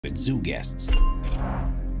zoo guests.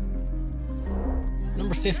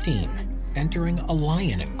 Number 15. Entering a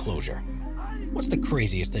lion enclosure. What's the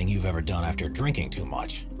craziest thing you've ever done after drinking too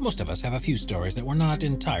much? Most of us have a few stories that we're not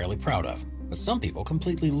entirely proud of, but some people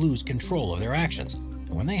completely lose control of their actions.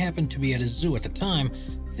 And when they happen to be at a zoo at the time,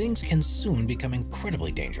 things can soon become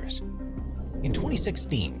incredibly dangerous. In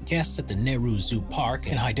 2016, guests at the Nehru Zoo Park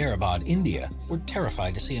in Hyderabad, India, were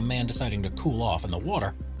terrified to see a man deciding to cool off in the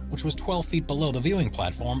water, which was 12 feet below the viewing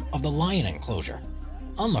platform of the lion enclosure.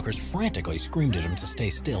 Onlookers frantically screamed at him to stay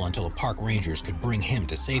still until the park rangers could bring him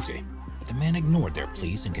to safety. But the man ignored their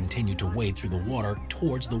pleas and continued to wade through the water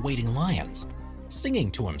towards the waiting lions.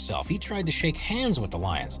 Singing to himself, he tried to shake hands with the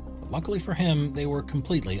lions, but luckily for him, they were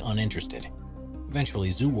completely uninterested. Eventually,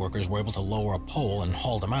 zoo workers were able to lower a pole and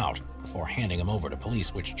hauled him out, before handing him over to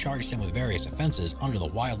police, which charged him with various offenses under the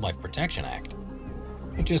Wildlife Protection Act.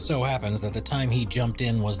 It just so happens that the time he jumped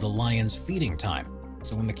in was the lions' feeding time,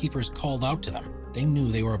 so when the keepers called out to them, they knew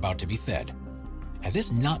they were about to be fed. Had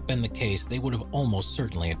this not been the case, they would have almost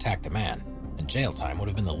certainly attacked the man, and jail time would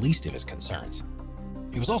have been the least of his concerns.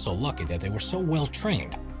 He was also lucky that they were so well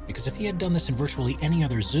trained, because if he had done this in virtually any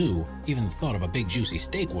other zoo, even the thought of a big juicy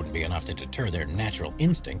steak wouldn't be enough to deter their natural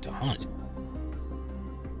instinct to hunt.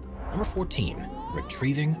 Number 14.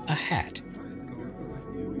 Retrieving a hat.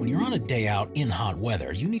 When you're on a day out in hot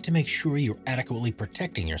weather, you need to make sure you're adequately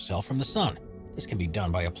protecting yourself from the sun. This can be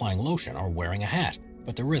done by applying lotion or wearing a hat,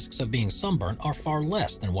 but the risks of being sunburned are far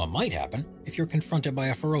less than what might happen if you're confronted by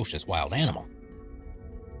a ferocious wild animal.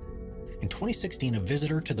 In 2016, a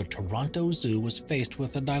visitor to the Toronto Zoo was faced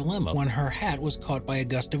with a dilemma when her hat was caught by a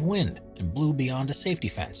gust of wind and blew beyond a safety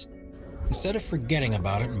fence. Instead of forgetting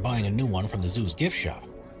about it and buying a new one from the zoo's gift shop,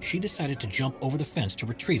 she decided to jump over the fence to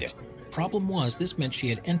retrieve it. Problem was, this meant she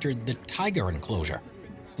had entered the tiger enclosure,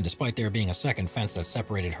 and despite there being a second fence that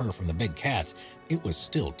separated her from the big cats, it was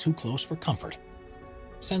still too close for comfort.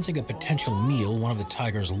 Sensing a potential meal, one of the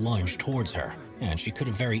tigers lunged towards her, and she could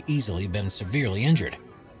have very easily been severely injured.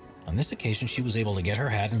 On this occasion, she was able to get her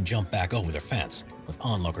hat and jump back over the fence, with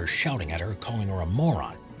onlookers shouting at her, calling her a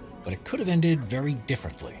moron. But it could have ended very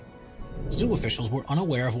differently. Zoo officials were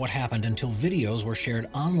unaware of what happened until videos were shared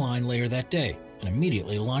online later that day, and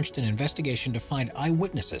immediately launched an investigation to find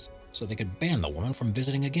eyewitnesses so they could ban the woman from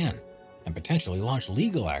visiting again, and potentially launch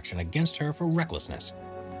legal action against her for recklessness.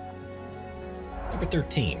 Number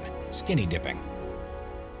 13. Skinny dipping.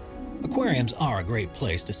 Aquariums are a great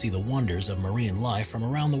place to see the wonders of marine life from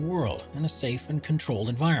around the world in a safe and controlled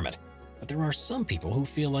environment. But there are some people who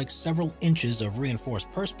feel like several inches of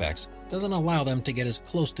reinforced perspex doesn't allow them to get as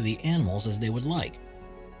close to the animals as they would like.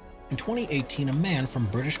 In 2018, a man from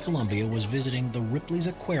British Columbia was visiting the Ripley's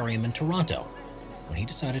Aquarium in Toronto when he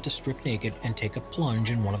decided to strip naked and take a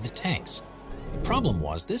plunge in one of the tanks. The problem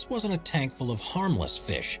was, this wasn't a tank full of harmless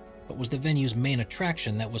fish, but was the venue's main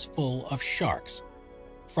attraction that was full of sharks.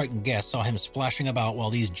 Frightened guests saw him splashing about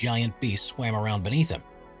while these giant beasts swam around beneath him,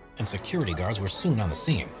 and security guards were soon on the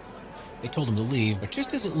scene. They told him to leave, but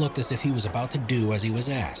just as it looked as if he was about to do as he was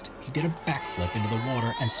asked, he did a backflip into the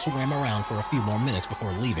water and swam around for a few more minutes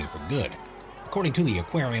before leaving for good. According to the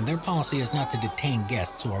aquarium, their policy is not to detain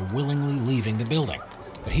guests who are willingly leaving the building,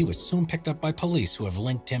 but he was soon picked up by police who have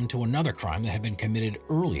linked him to another crime that had been committed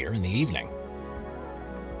earlier in the evening.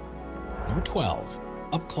 Number 12.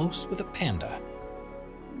 Up close with a panda.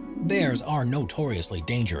 Bears are notoriously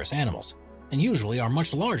dangerous animals, and usually are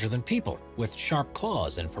much larger than people, with sharp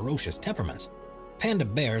claws and ferocious temperaments. Panda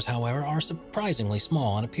bears, however, are surprisingly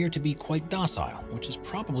small and appear to be quite docile, which is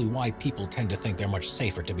probably why people tend to think they're much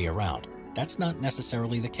safer to be around. That's not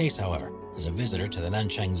necessarily the case, however, as a visitor to the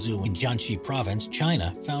Nanchang Zoo in Jiangxi Province,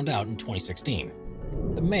 China, found out in 2016.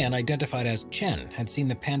 The man, identified as Chen, had seen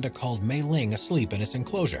the panda called Mei Ling asleep in its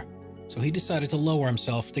enclosure, so he decided to lower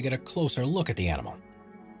himself to get a closer look at the animal.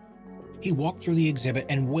 He walked through the exhibit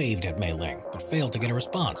and waved at Mei Ling, but failed to get a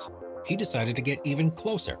response. He decided to get even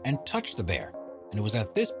closer and touch the bear, and it was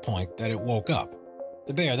at this point that it woke up.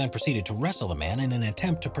 The bear then proceeded to wrestle the man in an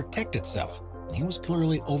attempt to protect itself, and he was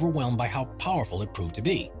clearly overwhelmed by how powerful it proved to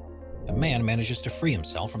be. The man manages to free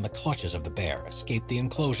himself from the clutches of the bear, escaped the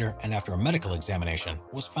enclosure, and after a medical examination,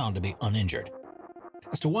 was found to be uninjured.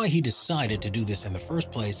 As to why he decided to do this in the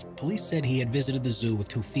first place, police said he had visited the zoo with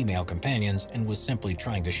 2 female companions and was simply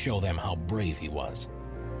trying to show them how brave he was.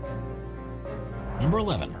 Number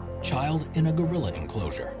 11. Child in a gorilla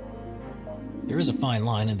enclosure. There is a fine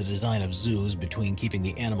line in the design of zoos between keeping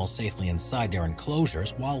the animals safely inside their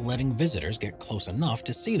enclosures while letting visitors get close enough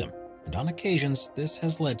to see them, and on occasions, this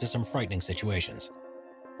has led to some frightening situations.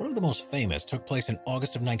 One of the most famous took place in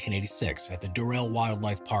August of 1986 at the Durrell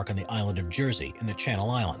Wildlife Park on the island of Jersey in the Channel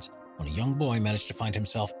Islands, when a young boy managed to find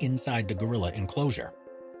himself inside the gorilla enclosure.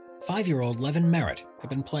 5-year-old Levin Merritt had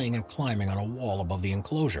been playing and climbing on a wall above the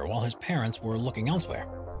enclosure while his parents were looking elsewhere,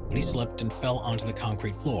 but he slipped and fell onto the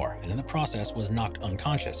concrete floor and in the process was knocked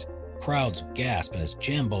unconscious. Crowds gasped as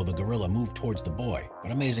Jambo the gorilla moved towards the boy,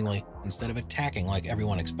 but amazingly, instead of attacking like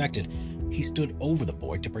everyone expected, he stood over the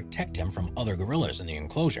boy to protect him from other gorillas in the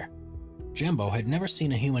enclosure. Jambo had never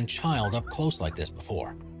seen a human child up close like this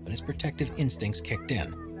before, but his protective instincts kicked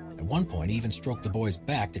in. At one point, he even stroked the boy's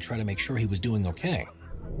back to try to make sure he was doing okay.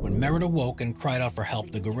 When Merritt awoke and cried out for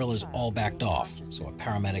help, the gorillas all backed off, so a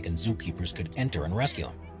paramedic and zookeepers could enter and rescue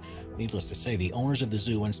him. Needless to say, the owners of the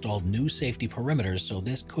zoo installed new safety perimeters so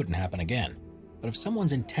this couldn't happen again. But if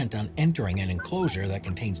someone's intent on entering an enclosure that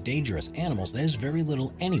contains dangerous animals, there's very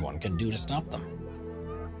little anyone can do to stop them.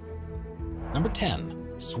 Number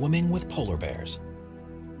 10. Swimming with polar bears.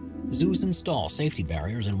 Zoos install safety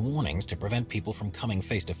barriers and warnings to prevent people from coming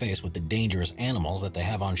face to face with the dangerous animals that they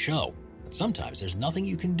have on show. But sometimes there's nothing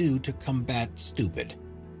you can do to combat stupid.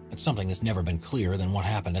 It's something that's never been clearer than what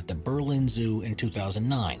happened at the Berlin Zoo in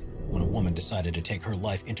 2009, when a woman decided to take her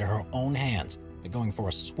life into her own hands by going for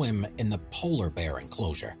a swim in the polar bear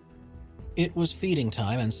enclosure. It was feeding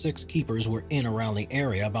time and 6 keepers were in around the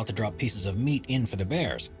area about to drop pieces of meat in for the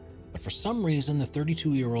bears. But for some reason, the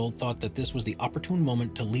 32-year-old thought that this was the opportune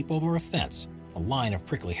moment to leap over a fence, a line of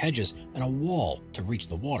prickly hedges, and a wall to reach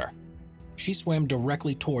the water. She swam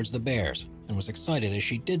directly towards the bears and was excited as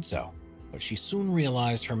she did so, but she soon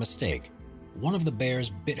realized her mistake. One of the bears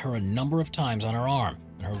bit her a number of times on her arm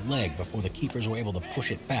and her leg before the keepers were able to push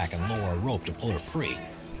it back and lower a rope to pull her free.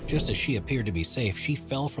 Just as she appeared to be safe, she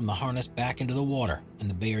fell from the harness back into the water, and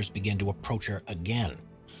the bears began to approach her again.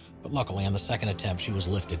 But luckily, on the second attempt, she was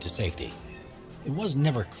lifted to safety. It was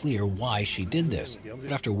never clear why she did this,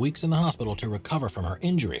 but after weeks in the hospital to recover from her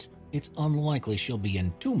injuries, it's unlikely she'll be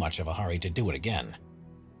in too much of a hurry to do it again.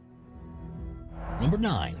 Number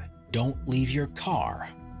 9. Don't leave your car.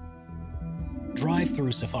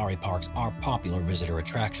 Drive-through safari parks are popular visitor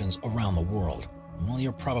attractions around the world. And while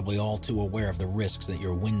you're probably all too aware of the risks that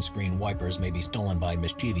your windscreen wipers may be stolen by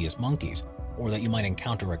mischievous monkeys, or that you might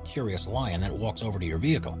encounter a curious lion that walks over to your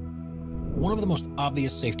vehicle, one of the most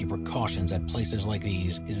obvious safety precautions at places like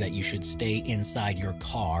these is that you should stay inside your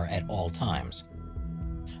car at all times.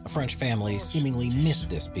 A French family seemingly missed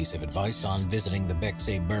this piece of advice on visiting the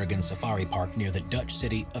Bexay-Bergen Safari Park near the Dutch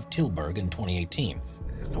city of Tilburg in 2018.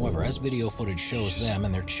 However, as video footage shows them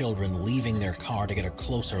and their children leaving their car to get a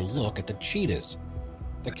closer look at the cheetahs,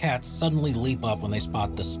 the cats suddenly leap up when they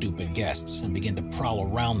spot the stupid guests and begin to prowl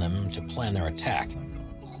around them to plan their attack.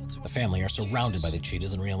 The family are surrounded by the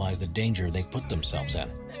cheetahs and realize the danger they put themselves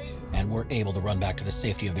in, and were able to run back to the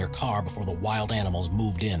safety of their car before the wild animals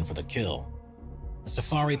moved in for the kill. The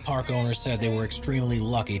safari park owners said they were extremely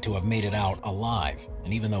lucky to have made it out alive,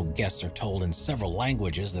 and even though guests are told in several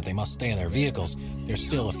languages that they must stay in their vehicles, there's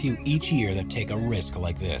still a few each year that take a risk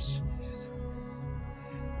like this.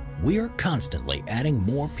 We're constantly adding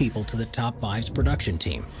more people to the Top 5's production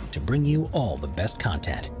team to bring you all the best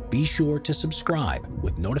content. Be sure to subscribe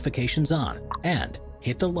with notifications on and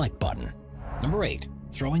hit the like button. Number 8.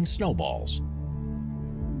 Throwing snowballs.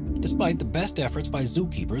 Despite the best efforts by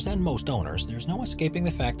zookeepers and most owners, there's no escaping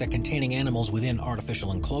the fact that containing animals within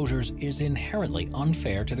artificial enclosures is inherently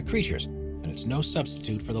unfair to the creatures, and it's no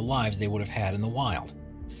substitute for the lives they would have had in the wild.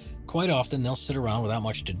 Quite often, they'll sit around without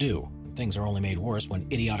much to do, and things are only made worse when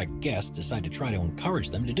idiotic guests decide to try to encourage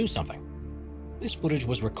them to do something. This footage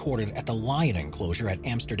was recorded at the lion enclosure at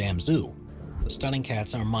Amsterdam Zoo. The stunning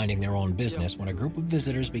cats are minding their own business when a group of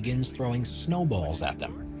visitors begins throwing snowballs at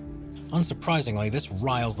them. Unsurprisingly, this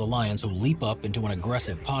riles the lions, who leap up into an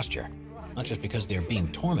aggressive posture, not just because they're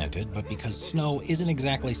being tormented, but because snow isn't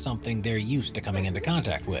exactly something they're used to coming into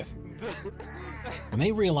contact with. When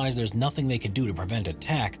they realize there's nothing they can do to prevent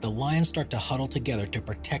attack, the lions start to huddle together to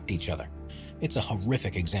protect each other. It's a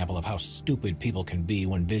horrific example of how stupid people can be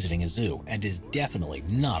when visiting a zoo, and is definitely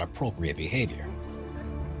not appropriate behavior.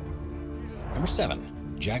 Number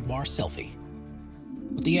 7. Jaguar selfie.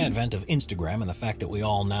 With the advent of Instagram and the fact that we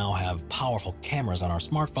all now have powerful cameras on our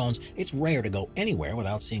smartphones, it's rare to go anywhere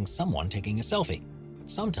without seeing someone taking a selfie. But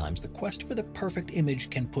sometimes the quest for the perfect image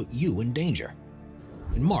can put you in danger.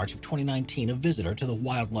 In March of 2019, a visitor to the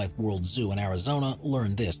Wildlife World Zoo in Arizona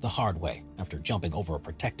learned this the hard way after jumping over a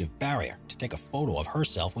protective barrier to take a photo of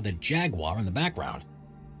herself with a jaguar in the background.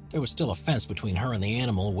 There was still a fence between her and the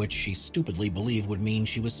animal, which she stupidly believed would mean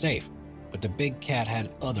she was safe. But the big cat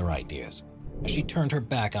had other ideas. As she turned her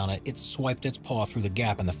back on it, it swiped its paw through the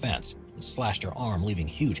gap in the fence and slashed her arm, leaving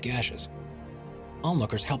huge gashes.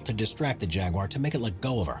 Onlookers helped to distract the jaguar to make it let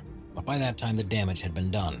go of her, but by that time the damage had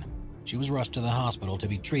been done. She was rushed to the hospital to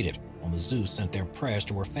be treated, while the zoo sent their prayers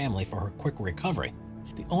to her family for her quick recovery.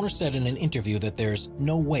 The owner said in an interview that there's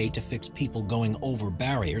no way to fix people going over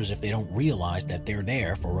barriers if they don't realize that they're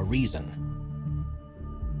there for a reason.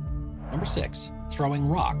 Number 6. Throwing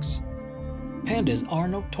rocks. Pandas are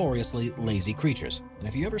notoriously lazy creatures, and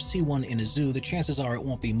if you ever see one in a zoo, the chances are it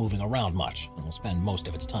won't be moving around much and will spend most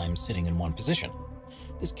of its time sitting in one position.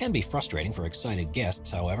 This can be frustrating for excited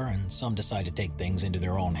guests, however, and some decide to take things into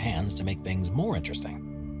their own hands to make things more interesting.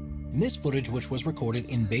 In this footage, which was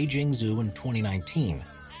recorded in Beijing Zoo in 2019,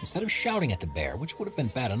 instead of shouting at the bear, which would have been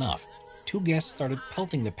bad enough, 2 guests started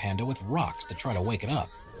pelting the panda with rocks to try to wake it up.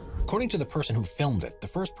 According to the person who filmed it, the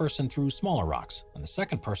first person threw smaller rocks, and the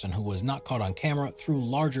second person, who was not caught on camera, threw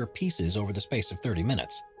larger pieces over the space of 30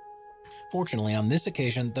 minutes. Fortunately, on this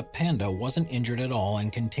occasion, the panda wasn't injured at all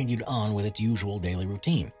and continued on with its usual daily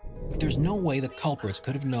routine. But there's no way the culprits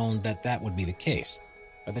could have known that that would be the case.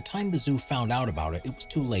 By the time the zoo found out about it, it was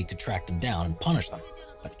too late to track them down and punish them.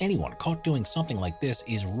 But anyone caught doing something like this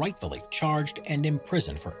is rightfully charged and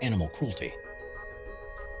imprisoned for animal cruelty.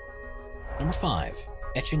 Number 5.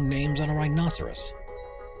 Etching names on a rhinoceros.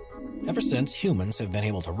 Ever since humans have been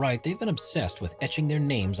able to write, they've been obsessed with etching their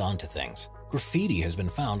names onto things. Graffiti has been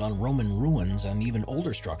found on Roman ruins and even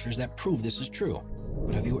older structures that prove this is true.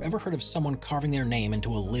 But have you ever heard of someone carving their name into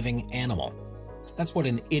a living animal? That's what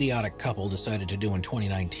an idiotic couple decided to do in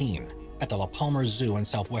 2019 at the La Palmer Zoo in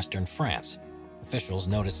southwestern France. Officials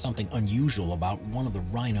noticed something unusual about one of the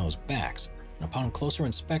rhino's backs, and upon closer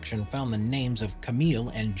inspection found the names of Camille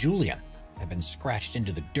and Julien had been scratched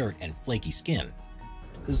into the dirt and flaky skin.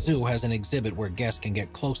 The zoo has an exhibit where guests can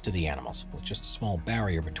get close to the animals with just a small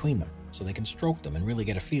barrier between them, so they can stroke them and really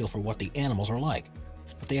get a feel for what the animals are like.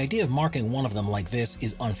 But the idea of marking one of them like this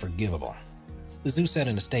is unforgivable. The zoo said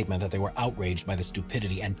in a statement that they were outraged by the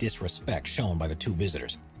stupidity and disrespect shown by the 2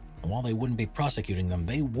 visitors, and while they wouldn't be prosecuting them,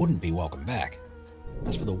 they wouldn't be welcome back.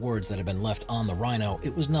 As for the words that had been left on the rhino,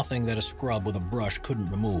 it was nothing that a scrub with a brush couldn't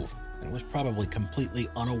remove, and it was probably completely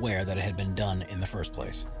unaware that it had been done in the first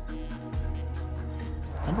place.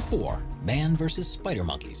 Number 4. Man versus spider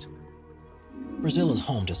monkeys. Brazil is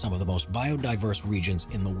home to some of the most biodiverse regions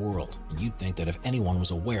in the world, and you'd think that if anyone was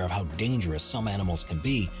aware of how dangerous some animals can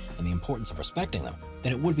be and the importance of respecting them,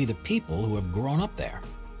 then it would be the people who have grown up there.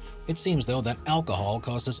 It seems, though, that alcohol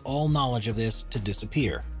causes all knowledge of this to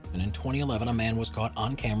disappear, and in 2011 a man was caught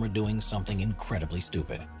on camera doing something incredibly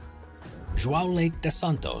stupid. João Leite dos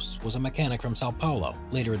Santos was a mechanic from Sao Paulo,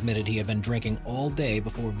 later admitted he had been drinking all day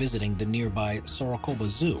before visiting the nearby Sorocaba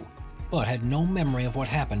Zoo, but had no memory of what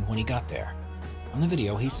happened when he got there. On the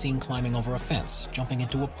video, he's seen climbing over a fence, jumping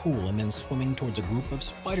into a pool, and then swimming towards a group of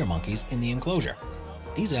spider monkeys in the enclosure.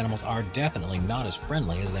 These animals are definitely not as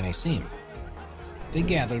friendly as they may seem. They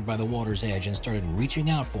gathered by the water's edge and started reaching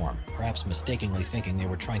out for him, perhaps mistakenly thinking they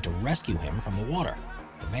were trying to rescue him from the water.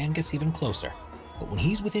 The man gets even closer, but when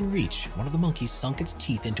he's within reach, one of the monkeys sunk its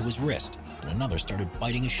teeth into his wrist, and another started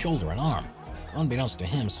biting his shoulder and arm. Unbeknownst to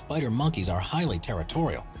him, spider monkeys are highly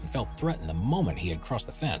territorial and felt threatened the moment he had crossed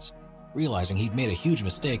the fence. Realizing he'd made a huge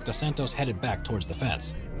mistake, Dos Santos headed back towards the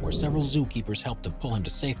fence, where several zookeepers helped to pull him to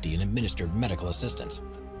safety and administered medical assistance.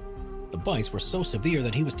 The bites were so severe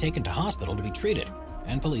that he was taken to hospital to be treated,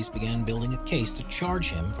 and police began building a case to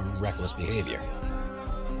charge him for reckless behavior.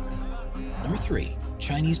 Number 3.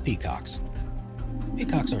 Chinese peacocks.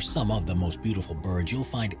 Peacocks are some of the most beautiful birds you'll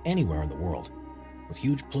find anywhere in the world, with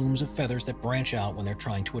huge plumes of feathers that branch out when they're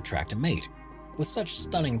trying to attract a mate. With such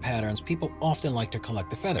stunning patterns, people often like to collect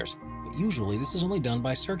the feathers, but usually this is only done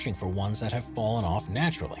by searching for ones that have fallen off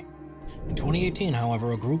naturally. In 2018,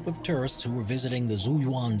 however, a group of tourists who were visiting the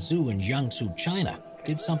Zuyuan Zoo in Jiangsu, China,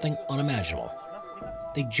 did something unimaginable.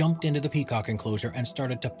 They jumped into the peacock enclosure and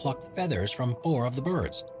started to pluck feathers from 4 of the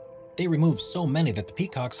birds. They removed so many that the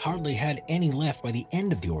peacocks hardly had any left by the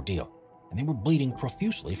end of the ordeal, and they were bleeding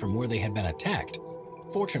profusely from where they had been attacked.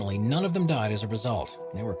 Fortunately, none of them died as a result.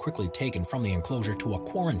 They were quickly taken from the enclosure to a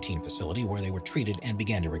quarantine facility where they were treated and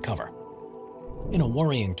began to recover. In a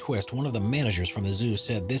worrying twist, one of the managers from the zoo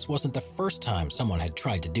said this wasn't the first time someone had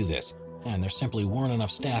tried to do this, and there simply weren't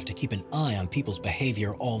enough staff to keep an eye on people's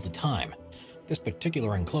behavior all the time. This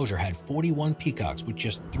particular enclosure had 41 peacocks with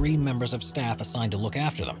just 3 members of staff assigned to look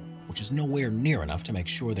after them, which is nowhere near enough to make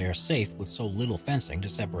sure they are safe with so little fencing to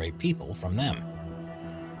separate people from them.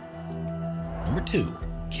 Number 2.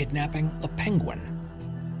 Kidnapping a penguin.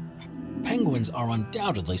 Penguins are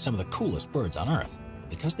undoubtedly some of the coolest birds on Earth.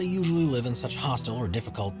 Because they usually live in such hostile or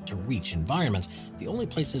difficult-to-reach environments, the only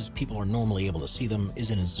places people are normally able to see them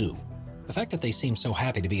is in a zoo. The fact that they seem so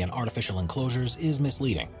happy to be in artificial enclosures is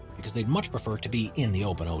misleading, because they'd much prefer to be in the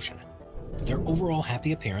open ocean. But their overall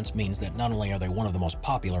happy appearance means that not only are they one of the most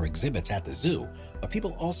popular exhibits at the zoo, but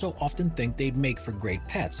people also often think they'd make for great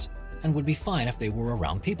pets and would be fine if they were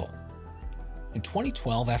around people. In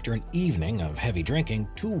 2012, after an evening of heavy drinking,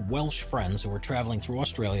 two Welsh friends who were traveling through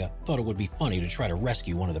Australia thought it would be funny to try to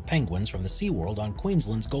rescue one of the penguins from the SeaWorld on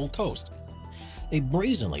Queensland's Gold Coast. They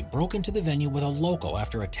brazenly broke into the venue with a local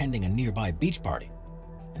after attending a nearby beach party,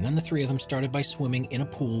 and then the three of them started by swimming in a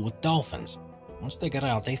pool with dolphins. Once they got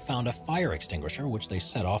out, they found a fire extinguisher, which they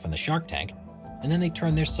set off in the shark tank, and then they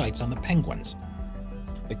turned their sights on the penguins.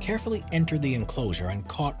 They carefully entered the enclosure and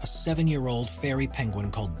caught a 7-year-old fairy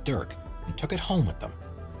penguin called Dirk and took it home with them.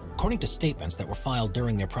 According to statements that were filed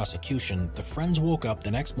during their prosecution, the friends woke up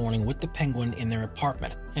the next morning with the penguin in their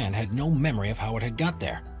apartment and had no memory of how it had got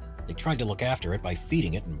there. They tried to look after it by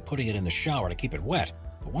feeding it and putting it in the shower to keep it wet,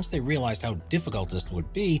 but once they realized how difficult this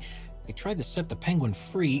would be, they tried to set the penguin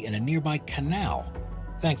free in a nearby canal.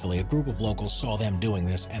 Thankfully, a group of locals saw them doing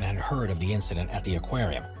this and had heard of the incident at the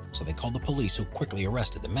aquarium, so they called the police, who quickly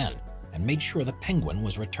arrested the men and made sure the penguin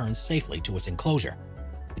was returned safely to its enclosure.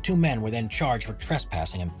 The two men were then charged for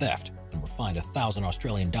trespassing and theft and were fined $1,000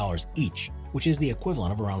 Australian dollars each, which is the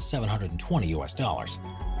equivalent of around 720 US dollars.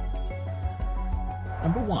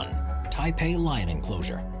 Number 1. Taipei Lion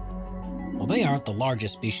Enclosure. While they aren't the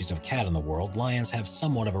largest species of cat in the world, lions have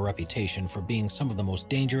somewhat of a reputation for being some of the most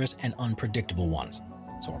dangerous and unpredictable ones,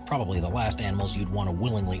 so are probably the last animals you'd want to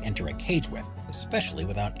willingly enter a cage with, especially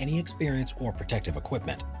without any experience or protective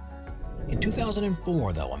equipment. In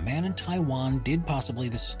 2004, though, a man in Taiwan did possibly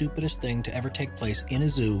the stupidest thing to ever take place in a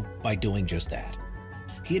zoo by doing just that.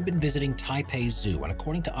 He had been visiting Taipei Zoo and,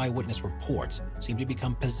 according to eyewitness reports, seemed to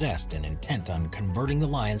become possessed and intent on converting the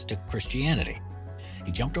lions to Christianity.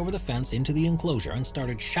 He jumped over the fence into the enclosure and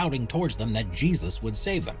started shouting towards them that Jesus would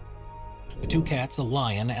save them. The two cats, a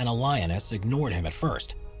lion and a lioness, ignored him at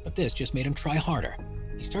first, but this just made him try harder.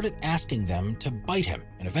 He started asking them to bite him,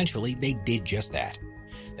 and eventually they did just that.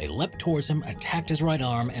 They leapt towards him, attacked his right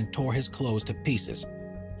arm, and tore his clothes to pieces.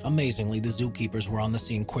 Amazingly, the zookeepers were on the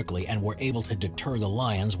scene quickly and were able to deter the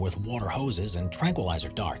lions with water hoses and tranquilizer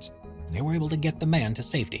darts, and they were able to get the man to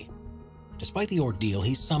safety. Despite the ordeal,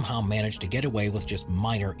 he somehow managed to get away with just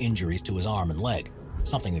minor injuries to his arm and leg,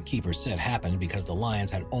 something the keepers said happened because the lions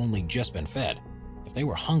had only just been fed. If they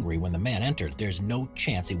were hungry when the man entered, there's no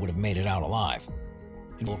chance he would have made it out alive.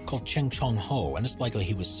 It was called Cheng Chong Ho, and it's likely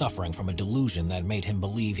he was suffering from a delusion that made him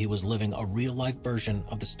believe he was living a real-life version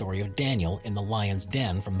of the story of Daniel in the lion's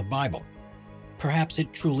den from the Bible. Perhaps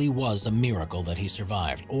it truly was a miracle that he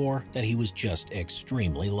survived, or that he was just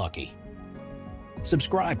extremely lucky.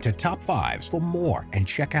 Subscribe to Top 5s for more and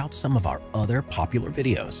check out some of our other popular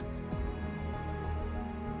videos.